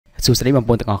សួស្តីបង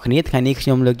ប្អូនទាំងអស់គ្នាថ្ងៃនេះខ្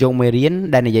ញុំលើកយកមេរៀន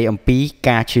ដែលនិយាយអំពី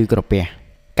ការឈឺក្រពះ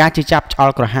ការជឿចាប់ឆ្អ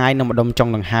ល់ក្រហាយនៅម្ដុំចុង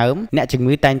ដង្ហើមអ្នកជំ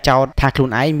ងឺតែងចោទថាខ្លួន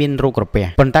ឯងមានរោគក្រពះ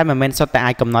ប៉ុន្តែមិនមែនសុទ្ធតែ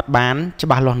អាចកំណត់បានច្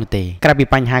បាស់លាស់នោះទេក្រៅពី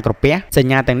បញ្ហាក្រពះស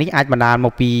ញ្ញាទាំងនេះអាចបណ្ដាលម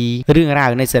កពីរឿងរ៉ាវ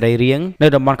នៃសរីរាង្គនៅ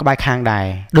តំបន់ក្បែរខាងដែរ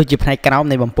ដូចជាផ្នែកក្រោម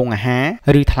នៃបំពង់អាហា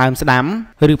រឬថ្លើមស្ដាំ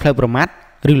ឬផ្លូវប្រមាត់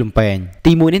ឬលំពែង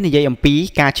ទី1នេះនិយាយអំពី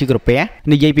ការឈឺក្រពះ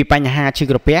និយាយពីបញ្ហាឈឺ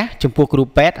ក្រពះចំពោះគ្រូ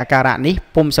ពេទ្យអាការៈនេះ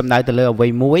ពុំសំដៅទៅលើអ្វី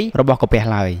មួយរបស់ក្រពះ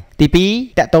ឡើយទី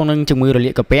2តកតងនឹងជំងឺរ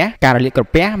លាកក្រពះការរលាកក្រ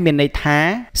ពះមានន័យថា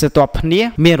ស្រទាប់ភ្នាះ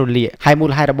មានរលាកហើយមូ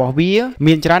លហេតុរបស់វា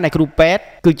មានច្រើនដែលគ្រូពេទ្យ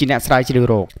គឺជាអ្នកស្រាវជ្រាវ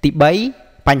រោគទី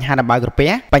3បញ្ហាដំបៅក្រ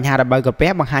ពះប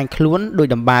ង្ហាញខ្លួនដោយ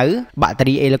ដំបៅបាក់តេ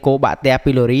រី Helicobacter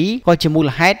pylori ក៏ជាមូល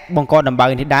ហេតុបង្កដំបៅ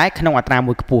នេះដែរក្នុងអត្រា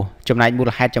មួយខ្ពស់ចំណែកមូ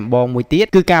លហេតុចម្បងមួយទៀត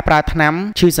គឺការប្រើថ្នាំ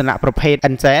ឈឺសន្លាក់ប្រភេទ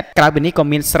NSAID ក្រៅពីនេះក៏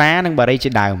មានស្រានិងបារីជា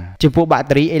ដើមចំពោះបាក់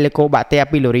តេរី Helicobacter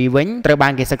pylori វិញត្រូវបា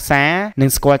នគេសិក្សានិង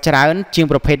ស្គាល់ច្រើនជាង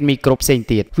ប្រភេទមីក្រូបផ្សេង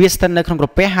ទៀតវាស្ថិតនៅក្នុងក្រ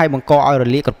ពះហើយបង្កឲ្យរ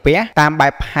លាកក្រពះតាមបែ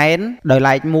បផែនដោយ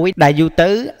ឡែកមួយដែលយូរទៅ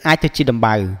អាចទៅជាដំ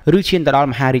បៅឬឈានទៅដល់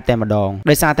មហារីកតែម្ដង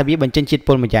ដោយសារតែវាបញ្ចេញជាតិ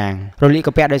ពុលម្យ៉ាងរលាក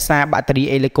ក្រពះដោយសារបាក់តេរី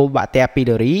Helicobacter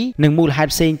pylori និងមូលហេ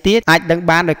តុផ្សេងទៀតអាចដឹង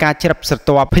បានដោយការជ្រាបស្រ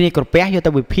ទាប់ភ្នាក្រពះយក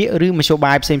ទៅវិភាគឬមធ្យោ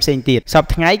បាយផ្សេងទៀតសប្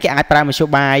តាហ៍ថ្ងៃគេអាចប្រើមធ្យោ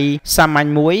បាយសាមញ្ញ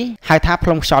មួយហៅថាផ្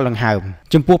លុំខ្យល់ដង្ហើម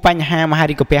ចំពោះបញ្ហាមហា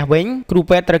រីកក្រពះវិញគ្រូ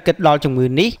ពេទ្យត្រូវគិតដល់ជំងឺ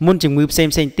នេះមុនជំងឺផ្សេង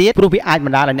ទៀតព្រោះវាអាចប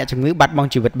ណ្ដាលឲ្យអ្នកជំងឺបាត់បង់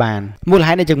ជីវិតបានមូល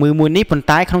ហេតុនៃជំងឺមួយនេះប៉ុន្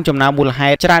តែក្នុងចំណោមមូលហេ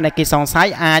តុច្រើនដែលគេសង្ស័យ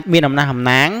អាចមានអំណះអំ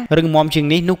ណាងរឹងមាំជាង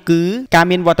នេះនោះគឺការ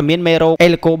មានវត្តមានមេរោគ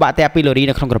Helicobacter pylori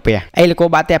នៅក្នុងក្រពះ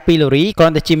Helicobacter pylori គ្រា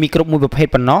ន់តែជាមីក្រូបមួយប្រភេទ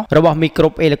ប៉ុណ្ណោះរបស់មីក្រូ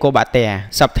ប Helicobacter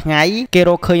សប្តាហ៍ថ្ងៃគេរ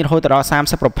កឃើញរហូតដល់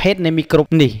30ប្រភេទនៃមីក្រូប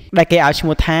នេះដែលគេឲ្យឈ្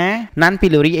មោះថា Non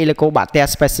pylori Helicobacter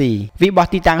species វាបោះ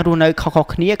ទីតាំងរស់នៅខុសៗ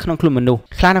គ្នាក្នុងខ្លួនមនុស្ស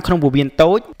ខ្លះនៅក្នុងពោះវៀន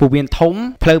តូចពោះវៀនធំ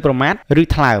ផ្លូវប្រមាត់ឬ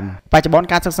ថ្លើមបច្ចុប្បន្ន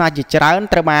ការសិក្សាជាច្រើន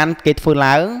ត្រូវបានគេធ្វើ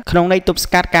ឡើងក្នុងន័យទប់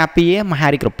ស្កាត់ការពារមហា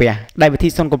រីកក្រពះដែលវិធី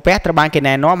សុនក្រពះត្រូវបានគេ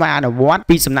ណែនាំឲ្យអនុវត្ត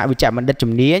ពីសំណាក់វិជ្ជបណ្ឌិត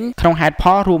ជំនាញក្នុងហេតុផ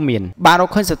លរួមមានបានរក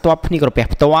ឃើញស្រទាប់ភ្នាក្រពះ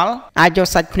ផ្ទាល់អាចយក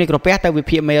សាច់ភ្នាក្រពះទៅវិ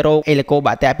ភាគមេរោគ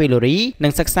Helicobacter pylori និ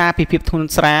ងសិក្សាពីភាពធ្ងន់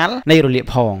ស្រាលនៃរលាក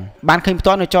ផងបានឃើញផ្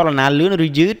ទាល់នៅចលនាលឿនឬ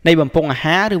យឺតនៃបំពង់អា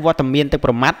ហារឬវត្តមានទឹក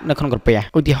ប្រមាត់នៅក្នុងក្រពះ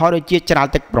ឧទាហរណ៍ដូចជាច្រាល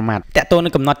ទឹកប្រមាត់តកតនឹ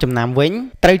ងកំណត់ចំណាំវិញ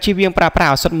ត្រូវជៀសវាងប្រើប្រា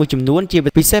ស់ឱសថមួយចំនួនជា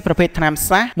ពិសេសប្រភេទថ្នាំ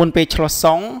សាសមុនពេលឆ្លោះស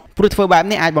ងព្រោះធ្វើបែប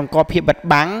នេះអាចបង្កភាពបិទ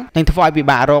បាំងនិងធ្វើឲ្យពិ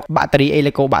បាករកបាក់តេរី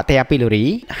Helicobacter pylori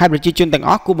ហើយប្រជាជនទាំង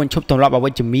អស់គួរបញ្ឈប់ទម្លាប់អវិ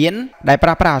ជ្ជមានដែលប្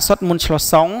រើប្រាស់ឱសថមុនឆ្លោះ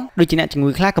សងដូចជាអ្នកជំ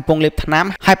ងឺខ្លះកំពុងលេបថ្នាំ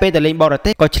ហើយពេលទៅលេងបរទេ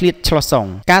សក៏ឆ្លៀតឆ្លោះសង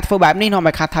ការធ្វើបែបនេះនាំ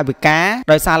ឲ្យខាតថវិកា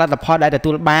ដោយសារលទ្ធផលដែលទ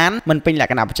ទួលបានមិនពេញល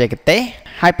ក្ខណៈបច្ចេកទេស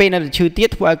ហើយពេលនៅតែឈឺទៀត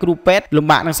ធ្វើឲ្យគ្រូពេទ្យលំ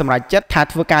បាកនឹងសម្រេចចិត្តថា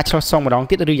ធ្វើការឆ្លោះសងម្ដង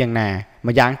ទៀតឬយ៉ាងណា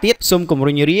ម្យ៉ាងទៀតសូមគំរ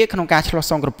ញរាក្នុងការឆ្លោះ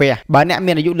សងក្រពះបើអ្នក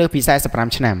មានអាយុលើសពី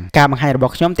45ឆ្នាំការបង្ហាញរប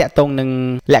ស់ខ្ញុំតាក់ទងនឹង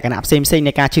លក្ខណៈផ្សេង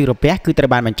នៃការឈឺក្រពះគឺត្រូវ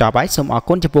បានបញ្ចប់ហើយសូមអរ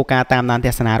គុណចំពោះការតាមដានទ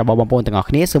ស្សនារបស់បងប្អូនទាំងអស់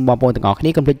គ្នាសូមបងប្អូនទាំងអស់គ្នា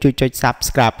កុំភ្លេចជួយចុច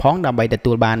Subscribe ផងដើម្បីទ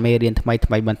ទួលបានមេរៀនថ្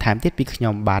មីបន្ថែមទៀតពីខ្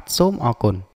ញុំបាទសូមអរគុណ